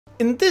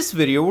In this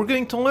video, we're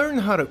going to learn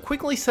how to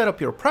quickly set up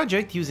your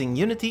project using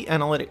Unity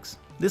Analytics.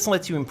 This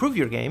lets you improve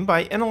your game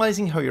by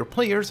analyzing how your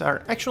players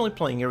are actually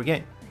playing your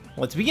game.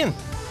 Let's begin!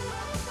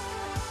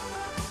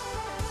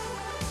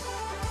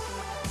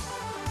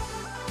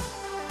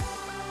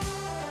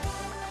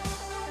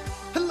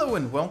 Hello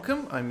and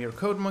welcome, I'm your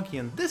CodeMonkey,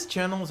 and this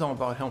channel is all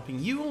about helping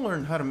you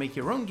learn how to make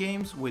your own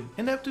games with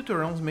in-depth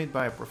tutorials made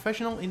by a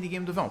professional indie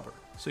game developer.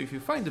 So if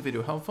you find the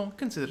video helpful,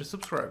 consider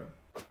subscribing.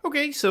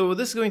 Okay, so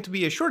this is going to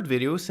be a short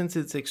video since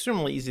it's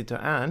extremely easy to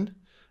add.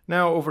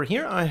 Now over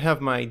here I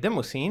have my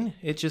demo scene.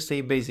 It's just a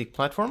basic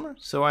platformer,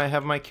 so I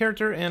have my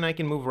character and I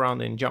can move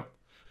around and jump.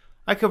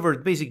 I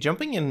covered basic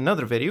jumping in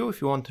another video if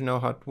you want to know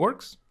how it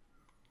works.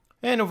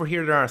 And over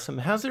here there are some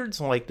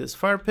hazards like this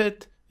fire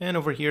pit, and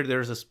over here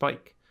there's a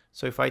spike.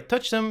 So if I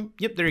touch them,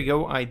 yep, there you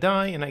go, I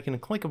die, and I can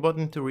click a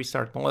button to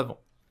restart the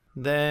level.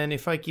 Then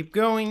if I keep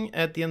going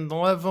at the end of the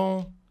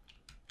level,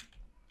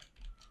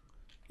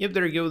 yep,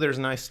 there you go, there's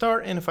a nice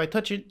start, and if I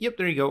touch it, yep,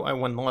 there you go, I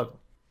won the level.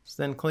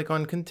 So then click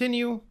on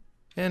continue,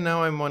 and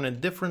now I'm on a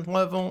different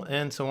level,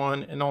 and so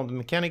on, and all the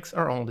mechanics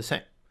are all the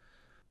same.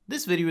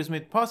 This video is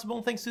made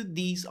possible thanks to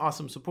these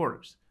awesome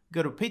supporters.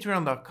 Go to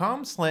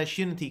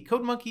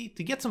patreon.com/unitycodemonkey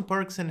to get some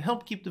perks and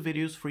help keep the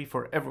videos free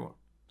for everyone.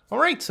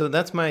 Alright, so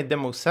that's my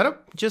demo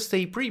setup, just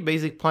a pretty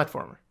basic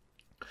platformer.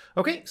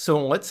 Okay,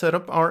 so let's set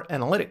up our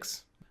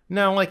analytics.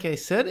 Now, like I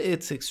said,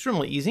 it's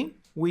extremely easy.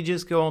 We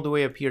just go all the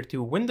way up here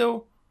to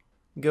Window,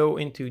 go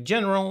into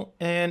General,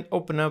 and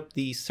open up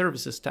the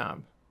Services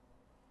tab,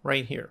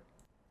 right here.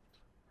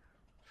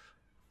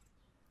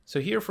 So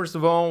here, first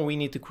of all, we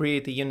need to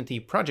create a Unity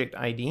project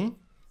ID.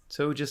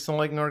 So just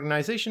select an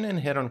organization and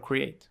hit on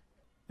Create.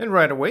 And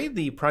right away,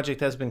 the project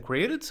has been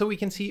created, so we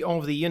can see all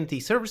of the Unity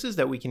services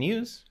that we can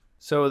use.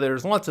 So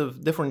there's lots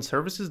of different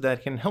services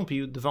that can help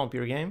you develop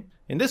your game.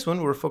 In this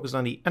one, we're focused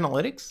on the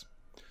analytics.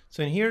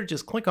 So in here,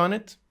 just click on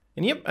it.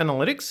 And yep,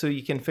 analytics, so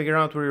you can figure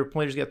out where your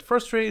players get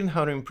frustrated,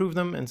 how to improve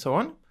them, and so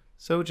on.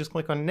 So just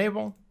click on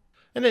enable.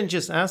 And then it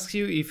just asks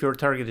you if your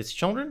target is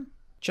children.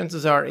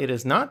 Chances are it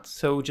is not,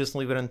 so just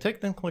leave it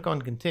unticked and click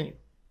on continue.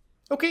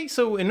 Okay,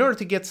 so in order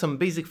to get some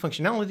basic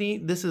functionality,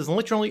 this is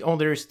literally all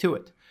there is to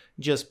it.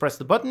 Just press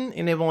the button,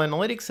 enable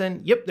analytics,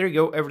 and yep, there you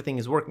go, everything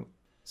is working.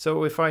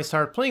 So if I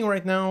start playing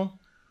right now,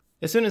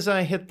 as soon as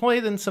I hit play,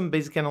 then some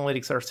basic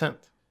analytics are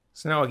sent.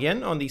 So now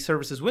again, on the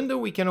services window,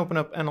 we can open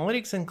up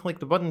analytics and click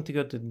the button to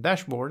go to the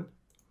dashboard.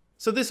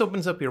 So this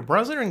opens up your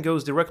browser and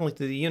goes directly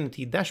to the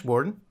Unity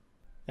dashboard.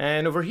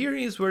 And over here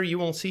is where you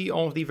will see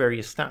all of the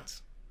various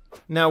stats.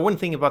 Now, one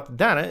thing about the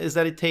data is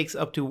that it takes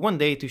up to 1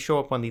 day to show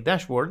up on the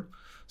dashboard.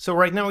 So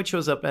right now it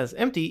shows up as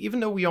empty, even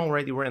though we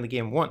already ran the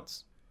game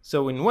once.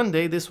 So in 1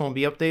 day, this won't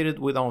be updated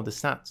with all the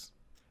stats.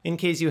 In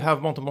case you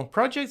have multiple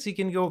projects, you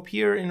can go up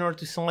here in order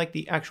to select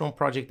the actual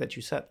project that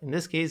you set. In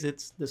this case,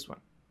 it's this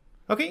one.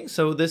 Okay,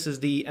 so this is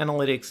the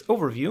analytics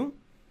overview.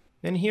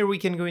 Then here we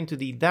can go into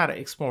the data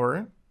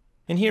explorer.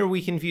 And here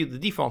we can view the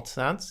default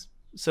stats.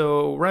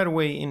 So right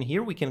away in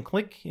here we can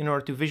click in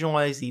order to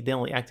visualize the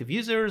daily active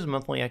users,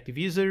 monthly active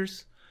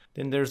users.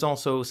 Then there's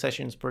also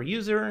sessions per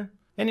user.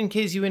 And in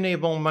case you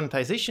enable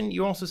monetization,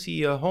 you also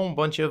see a whole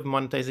bunch of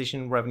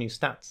monetization revenue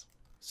stats.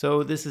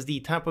 So this is the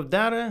type of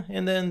data,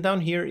 and then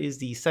down here is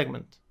the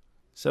segment.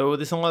 So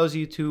this allows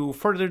you to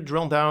further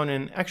drill down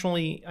and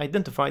actually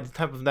identify the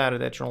type of data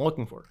that you're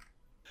looking for.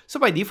 So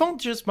by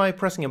default, just by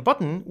pressing a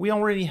button, we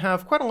already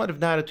have quite a lot of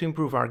data to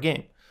improve our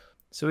game.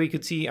 So we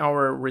could see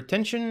our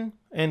retention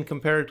and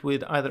compare it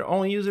with either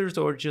all users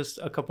or just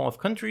a couple of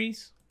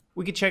countries.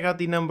 We could check out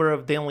the number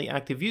of daily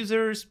active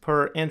users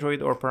per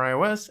Android or per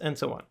iOS, and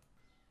so on.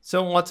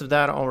 So lots of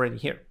data already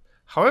here.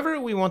 However,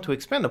 we want to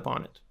expand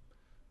upon it.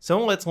 So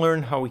let's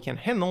learn how we can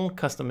handle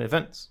custom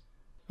events.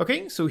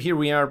 Okay, so here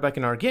we are back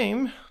in our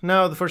game.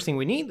 Now the first thing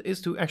we need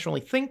is to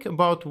actually think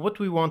about what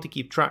we want to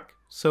keep track.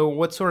 So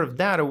what sort of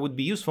data would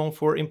be useful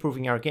for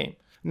improving our game?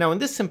 Now in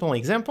this simple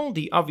example,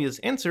 the obvious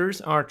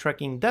answers are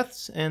tracking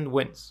deaths and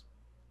wins.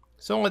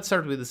 So let's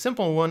start with the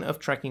simple one of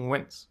tracking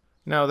wins.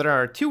 Now there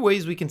are two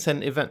ways we can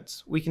send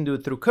events. We can do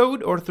it through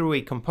code or through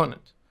a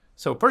component.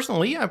 So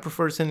personally, I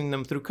prefer sending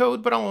them through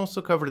code, but I'll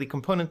also cover the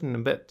component in a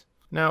bit.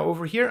 Now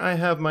over here I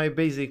have my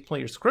basic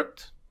player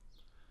script.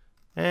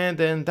 And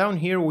then down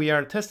here we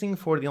are testing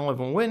for the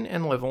level win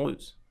and level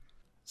lose.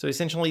 So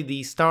essentially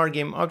the star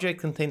game object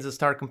contains a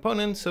star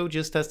component, so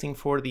just testing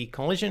for the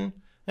collision.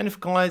 And if it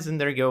collides, then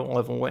there you go,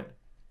 level win.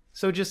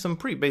 So just some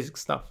pretty basic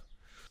stuff.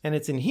 And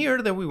it's in here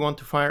that we want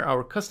to fire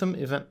our custom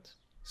event.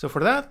 So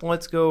for that,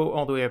 let's go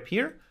all the way up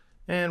here.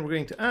 And we're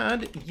going to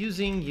add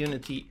using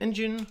Unity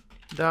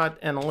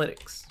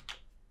engine.analytics.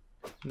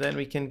 Then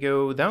we can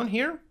go down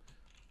here.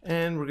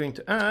 And we're going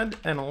to add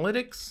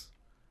analytics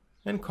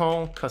and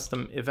call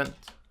custom event.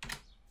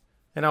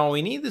 And all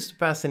we need is to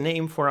pass a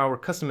name for our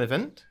custom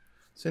event.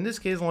 So in this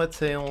case, let's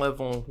say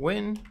level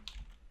win.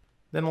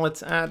 Then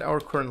let's add our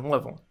current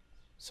level.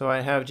 So I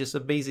have just a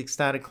basic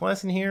static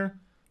class in here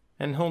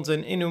and holds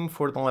an enum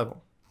for the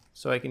level.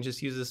 So I can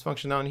just use this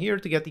function down here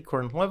to get the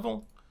current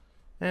level,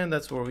 and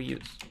that's what we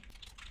use.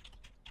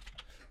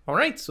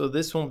 Alright, so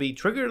this will be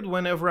triggered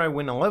whenever I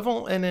win a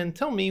level and then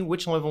tell me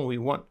which level we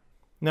won.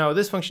 Now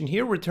this function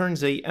here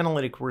returns a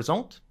analytic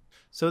result.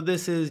 So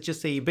this is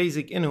just a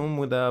basic enum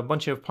with a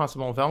bunch of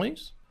possible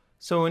values.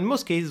 So in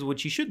most cases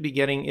what you should be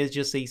getting is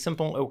just a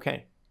simple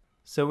OK.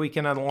 So we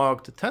can add a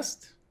log to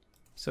test.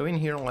 So in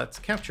here let's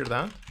capture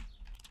that.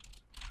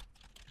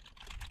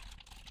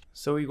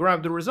 So we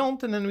grab the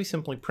result and then we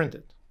simply print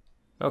it.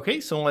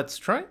 Okay, so let's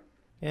try.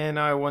 And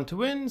I want to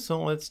win,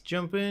 so let's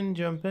jump in,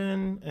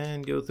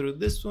 and go through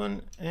this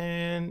one,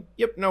 and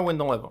yep, now win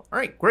the level. All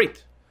right,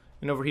 great.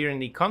 And over here in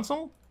the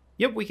console,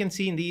 yep, we can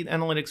see indeed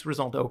analytics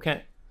result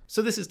okay.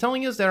 So this is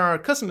telling us that our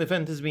custom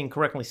event is being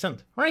correctly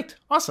sent. All right,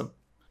 awesome.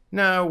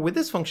 Now with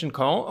this function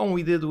call, all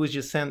we did was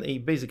just send a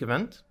basic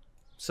event.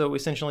 So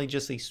essentially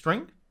just a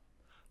string.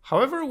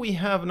 However, we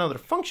have another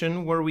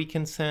function where we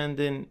can send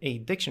in a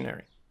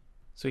dictionary.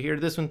 So here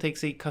this one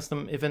takes a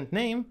custom event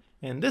name,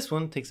 and this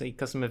one takes a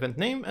custom event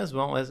name as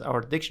well as our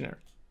dictionary.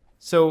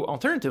 So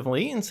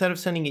alternatively, instead of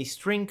sending a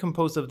string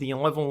composed of the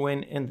level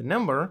win and the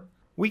number,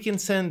 we can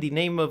send the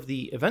name of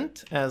the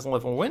event as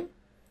level win,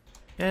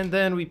 and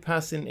then we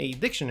pass in a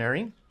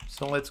dictionary.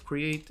 So let's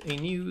create a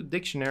new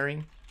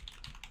dictionary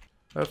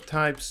of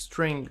type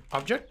string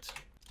object.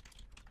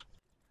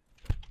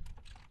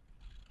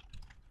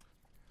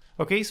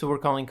 Okay, so we're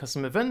calling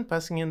custom event,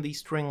 passing in the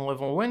string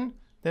level win,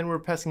 then we're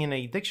passing in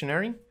a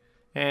dictionary.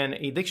 And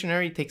a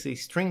dictionary takes a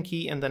string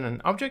key and then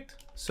an object.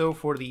 So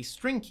for the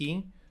string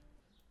key,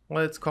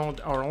 let's call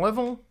it our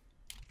level.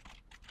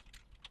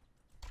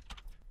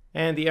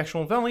 And the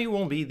actual value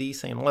will be the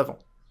same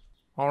level.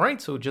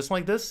 Alright, so just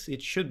like this,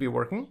 it should be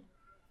working.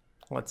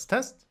 Let's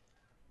test.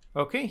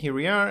 Okay, here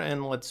we are,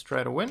 and let's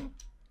try to win.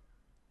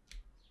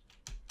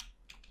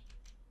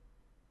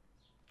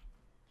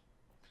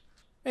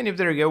 And if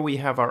there you go, we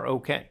have our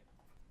OK.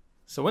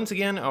 So once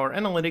again, our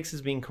analytics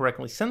is being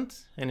correctly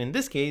sent, and in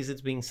this case, it's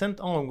being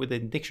sent along with a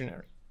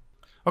dictionary.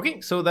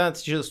 Okay, so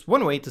that's just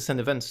one way to send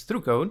events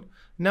through code.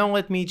 Now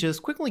let me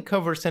just quickly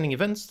cover sending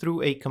events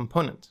through a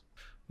component.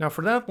 Now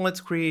for that, let's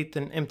create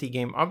an empty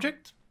game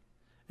object.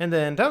 And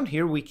then down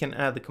here, we can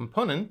add the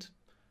component,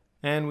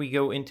 and we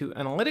go into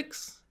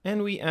analytics,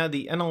 and we add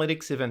the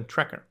analytics event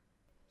tracker.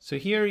 So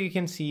here you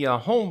can see a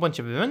whole bunch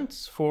of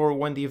events for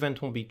when the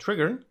event will be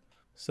triggered.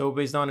 So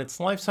based on its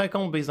life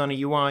cycle, based on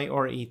a UI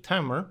or a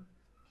timer.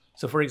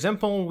 So for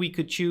example, we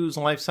could choose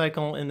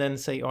lifecycle and then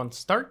say on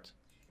start.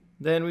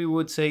 Then we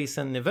would say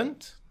send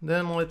event.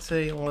 Then let's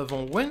say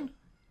level win.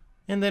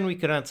 And then we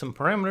could add some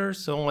parameters.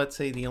 So let's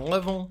say the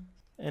level.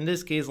 In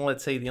this case,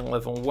 let's say the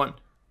level 1.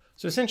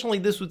 So essentially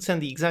this would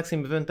send the exact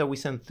same event that we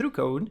sent through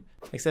code,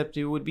 except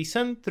it would be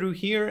sent through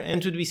here and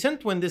it would be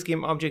sent when this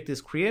game object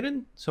is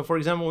created. So for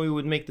example, we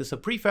would make this a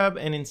prefab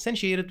and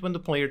instantiate it when the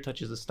player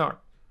touches the star.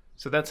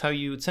 So that's how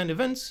you would send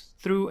events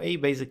through a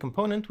basic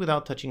component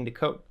without touching the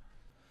code.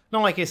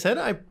 Now, like I said,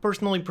 I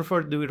personally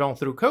prefer to do it all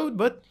through code,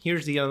 but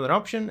here's the other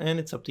option and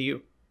it's up to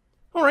you.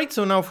 Alright,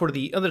 so now for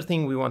the other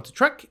thing we want to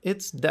track,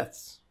 it's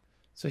deaths.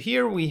 So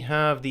here we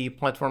have the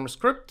platformer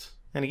script,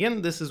 and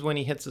again, this is when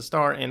he hits a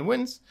star and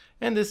wins,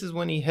 and this is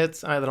when he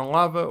hits either a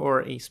lava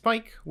or a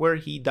spike where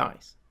he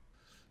dies.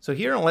 So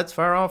here, let's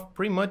fire off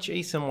pretty much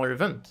a similar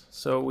event.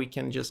 So we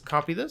can just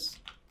copy this,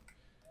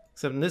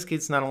 except in this case,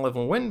 it's not a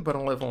level win, but a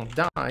level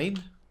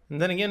died.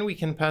 And then again, we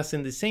can pass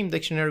in the same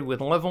dictionary with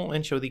level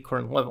and show the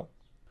current level.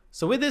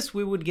 So with this,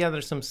 we would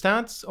gather some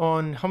stats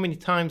on how many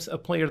times a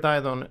player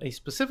died on a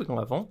specific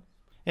level.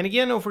 And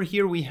again, over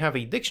here, we have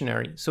a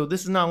dictionary. So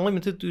this is not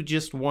limited to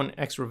just one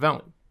extra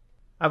value.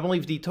 I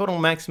believe the total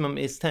maximum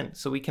is 10.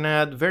 So we can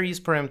add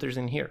various parameters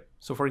in here.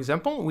 So for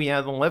example, we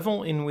add the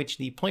level in which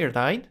the player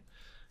died.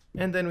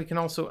 And then we can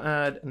also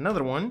add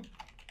another one.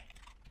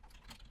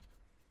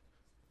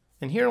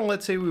 And here,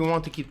 let's say we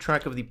want to keep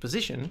track of the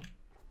position.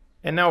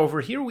 And now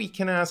over here, we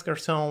can ask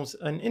ourselves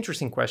an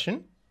interesting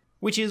question,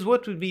 which is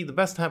what would be the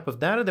best type of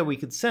data that we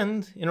could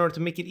send in order to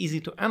make it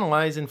easy to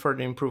analyze and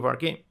further improve our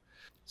game.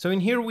 So in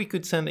here we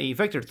could send a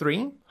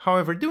vector3,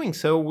 however doing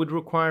so would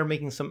require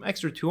making some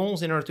extra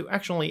tools in order to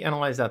actually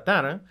analyze that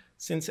data,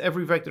 since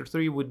every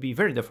vector3 would be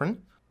very different.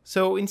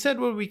 So instead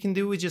what we can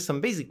do is just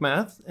some basic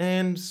math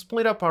and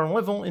split up our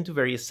level into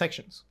various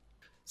sections.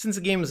 Since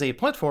the game is a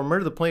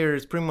platformer, the player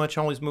is pretty much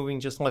always moving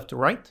just left to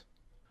right.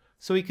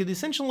 So we could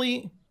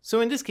essentially,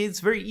 in this case it's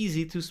very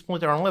easy to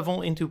split our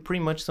level into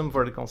pretty much some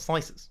vertical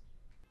slices.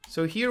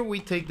 So here we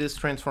take this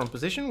transform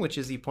position, which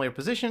is the player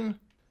position.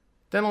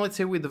 Then let's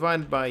say we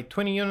divide it by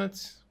 20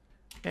 units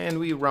and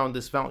we round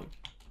this value.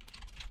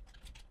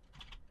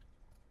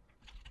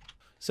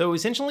 So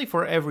essentially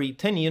for every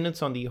 10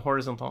 units on the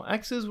horizontal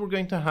axis, we're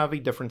going to have a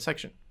different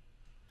section.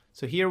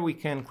 So here we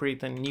can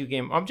create a new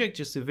game object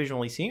just to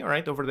visually see. All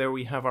right, over there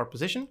we have our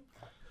position.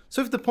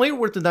 So if the player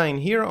were to die in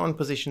here on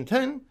position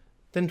 10,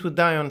 then it would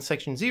die on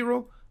section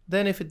 0.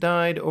 Then if it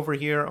died over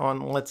here on,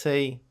 let's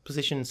say,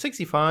 position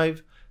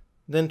 65,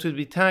 then it would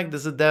be tagged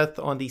as a death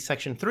on the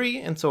section 3,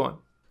 and so on.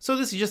 So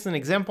this is just an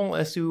example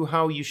as to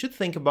how you should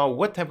think about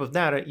what type of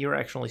data you're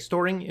actually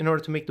storing in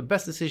order to make the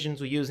best decisions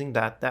using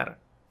that data.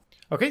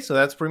 Okay, so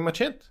that's pretty much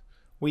it.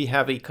 We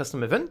have a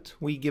custom event,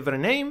 we give it a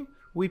name,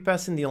 we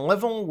pass in the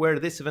level where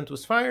this event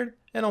was fired,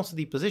 and also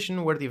the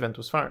position where the event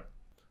was fired.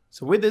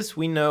 So with this,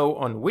 we know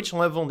on which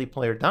level the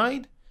player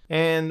died,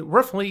 and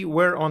roughly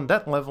where on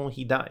that level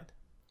he died.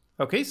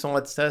 Okay, so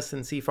let's test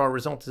and see if our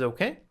result is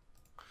okay.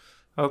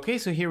 Okay,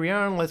 so here we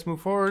are, let's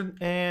move forward,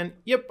 and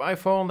yep, I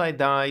fall, I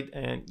died,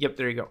 and yep,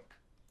 there you go.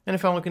 And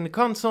if I look in the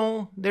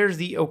console, there's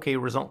the okay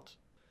result.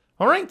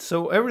 Alright,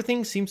 so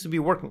everything seems to be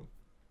working.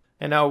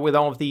 And now with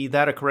all of the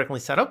data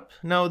correctly set up,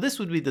 now this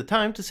would be the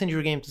time to send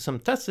your game to some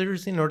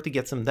testers in order to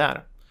get some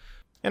data.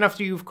 And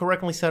after you've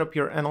correctly set up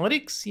your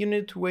analytics, you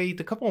need to wait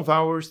a couple of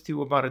hours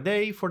to about a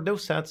day for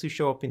those stats to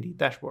show up in the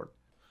dashboard.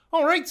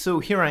 Alright, so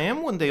here I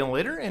am 1 day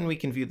later and we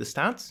can view the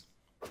stats.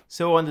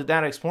 So on the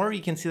Data Explorer,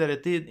 you can see that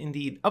it did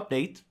indeed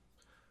update.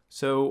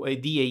 So a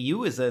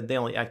DAU is a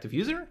daily active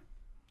user.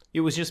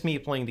 It was just me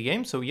playing the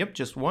game, so yep,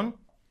 just one.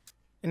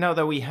 And now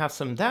that we have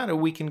some data,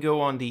 we can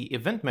go on the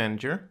Event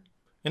Manager.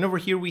 And over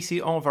here we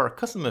see all of our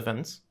custom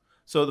events.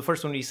 So the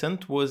first one we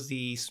sent was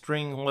the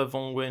string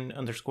level win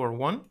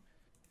 _1.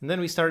 And then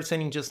we started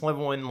sending just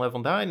level win,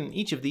 level died, and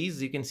each of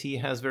these you can see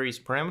has various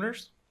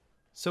parameters.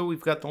 So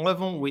we've got the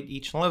level with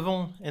each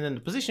level, and then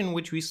the position,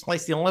 which we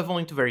slice the level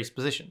into various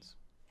positions.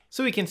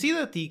 So we can see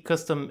that the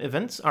custom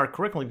events are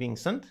correctly being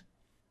sent.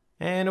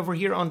 And over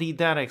here on the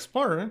Data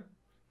Explorer,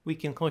 we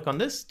can click on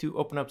this to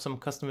open up some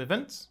custom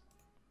events.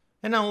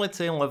 And now let's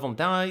say level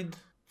died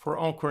for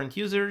all current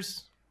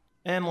users.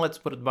 And let's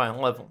put it by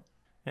level.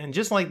 And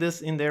just like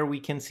this, in there we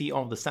can see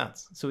all the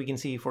stats. So we can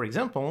see, for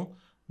example,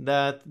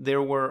 that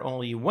there were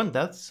only 1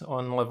 deaths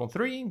on level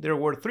 3, there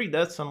were 3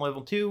 deaths on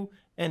level 2,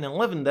 and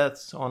 11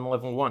 deaths on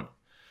level 1.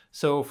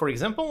 So for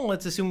example,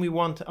 let's assume we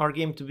want our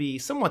game to be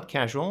somewhat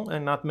casual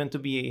and not meant to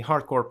be a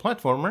hardcore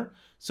platformer.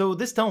 So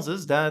this tells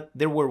us that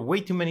there were way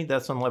too many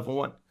deaths on level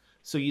 1.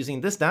 So using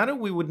this data,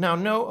 we would now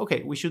know,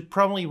 okay, we should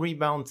probably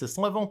rebalance this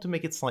level to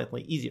make it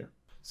slightly easier.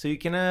 So you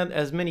can add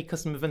as many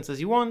custom events as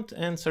you want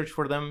and search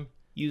for them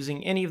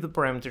using any of the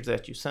parameters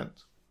that you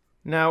sent.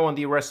 Now on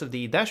the rest of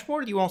the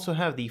dashboard, you also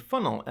have the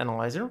funnel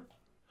analyzer.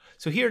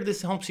 So here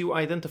this helps you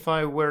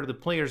identify where the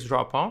players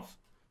drop off.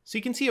 So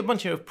you can see a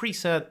bunch of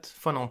preset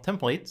funnel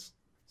templates.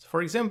 So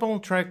for example,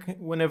 track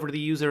whenever the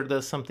user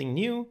does something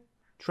new,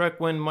 track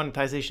when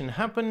monetization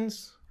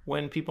happens,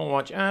 when people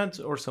watch ads,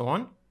 or so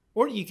on.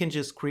 Or you can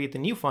just create a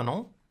new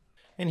funnel.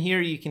 And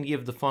here you can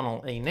give the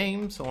funnel a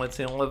name. So let's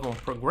say level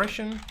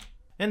progression.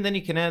 And then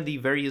you can add the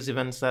various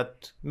events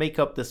that make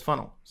up this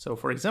funnel. So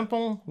for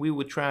example, we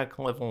would track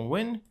level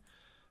win,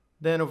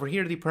 then over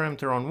here the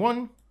parameter on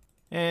 1,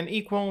 and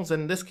equals,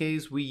 in this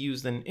case we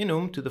used an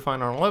enum to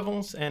define our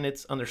levels, and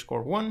it's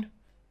 _1.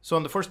 So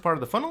on the first part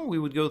of the funnel, we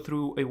would go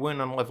through a win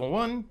on level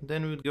 1,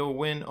 then we would go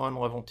win on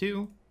level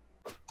 2.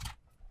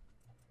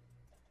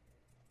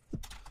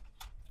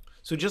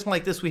 So just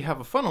like this, we have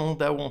a funnel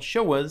that will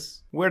show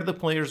us where the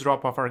players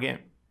drop off our game.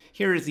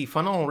 Here is the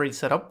funnel already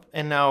set up,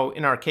 and now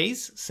in our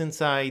case,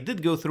 since I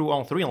did go through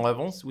all 3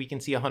 levels, we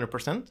can see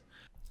 100%.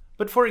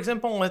 But for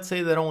example, let's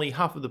say that only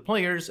half of the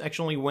players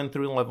actually went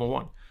through level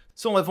 1.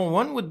 So level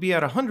 1 would be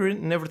at 100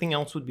 and everything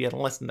else would be at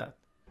less than that.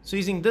 So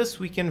using this,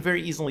 we can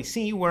very easily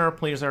see where our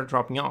players are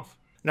dropping off.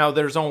 Now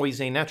there's always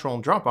a natural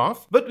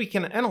drop-off, but we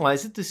can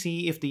analyze it to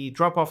see if the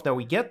drop-off that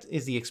we get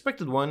is the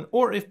expected one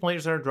or if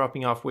players are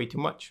dropping off way too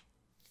much.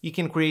 You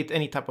can create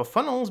any type of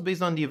funnels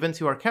based on the events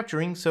you are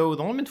capturing, so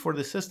the limit for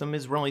this system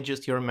is really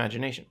just your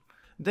imagination.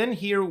 Then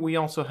here we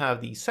also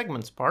have the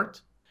segments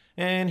part,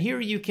 and here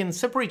you can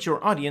separate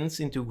your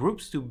audience into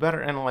groups to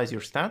better analyze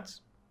your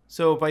stats.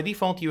 So by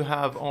default you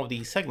have all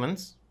the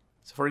segments.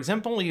 So for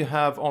example, you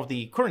have all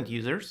the current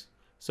users,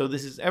 so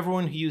this is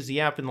everyone who used the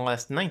app in the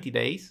last 90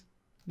 days.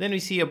 Then we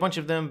see a bunch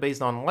of them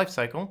based on life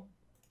cycle,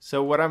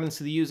 so what happens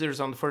to the users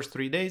on the first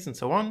 3 days and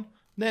so on.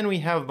 Then we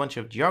have a bunch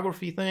of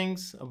geography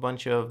things, a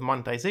bunch of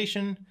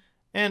monetization,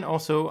 and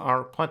also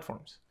our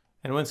platforms.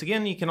 And once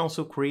again, you can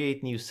also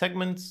create new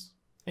segments,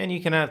 and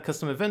you can add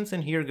custom events,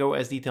 and here go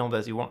as detailed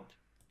as you want.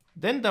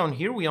 Then down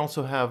here, we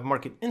also have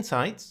market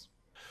insights.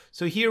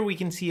 So here we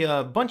can see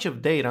a bunch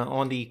of data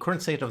on the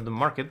current state of the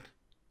market.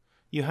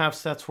 You have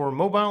stats for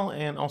mobile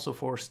and also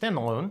for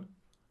standalone.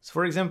 So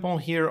for example,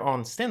 here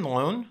on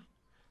standalone,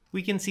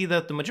 we can see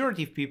that the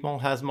majority of people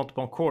has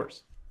multiple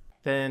cores.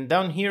 Then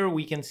down here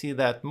we can see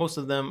that most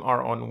of them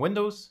are on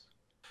Windows.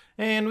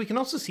 And we can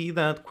also see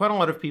that quite a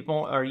lot of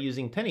people are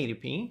using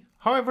 1080p.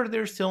 However,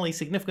 there's still a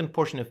significant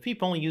portion of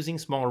people using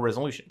smaller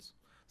resolutions.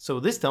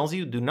 So this tells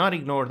you do not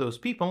ignore those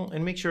people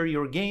and make sure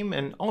your game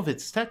and all of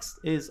its text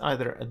is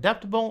either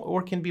adaptable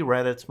or can be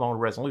read at smaller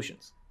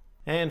resolutions.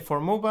 And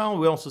for mobile,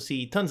 we also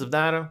see tons of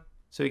data.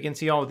 So you can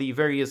see all of the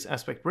various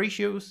aspect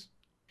ratios.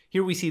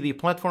 Here we see the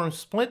platform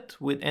split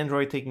with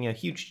Android taking a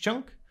huge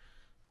chunk,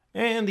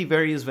 and the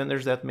various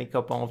vendors that make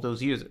up all of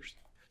those users.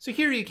 So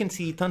here you can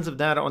see tons of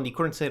data on the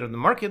current state of the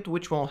market,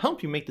 which will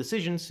help you make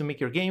decisions to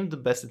make your game the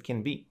best it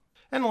can be.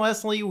 And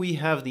lastly, we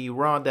have the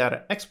raw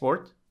data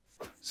export.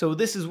 So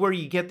this is where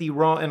you get the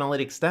raw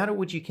analytics data,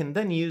 which you can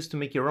then use to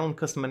make your own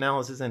custom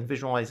analysis and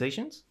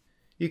visualizations.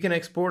 You can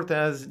export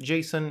as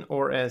JSON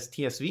or as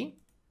TSV.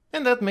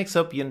 And that makes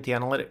up Unity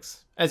Analytics.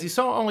 As you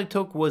saw, all it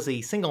took was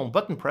a single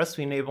button press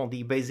to enable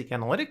the basic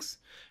analytics,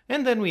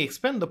 and then we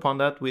expand upon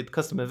that with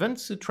custom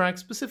events to track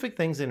specific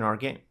things in our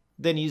game.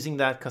 Then using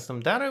that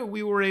custom data,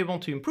 we were able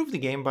to improve the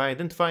game by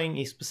identifying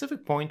a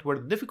specific point where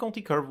the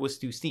difficulty curve was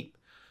too steep.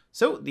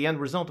 So the end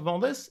result of all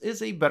this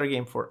is a better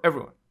game for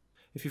everyone.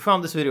 If you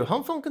found this video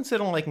helpful,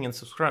 consider liking and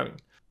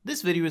subscribing.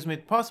 This video is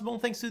made possible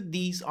thanks to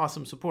these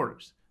awesome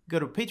supporters. Go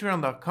to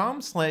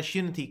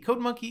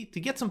patreon.com/UnityCodeMonkey to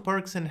get some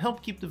perks and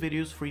help keep the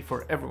videos free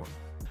for everyone.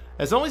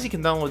 As always, you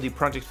can download the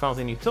project files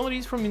and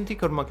utilities from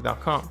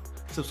UnityCodeMonkey.com.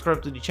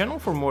 Subscribe to the channel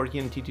for more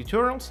Unity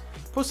tutorials,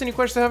 post any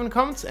questions I have in the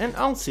comments, and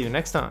I'll see you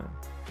next time.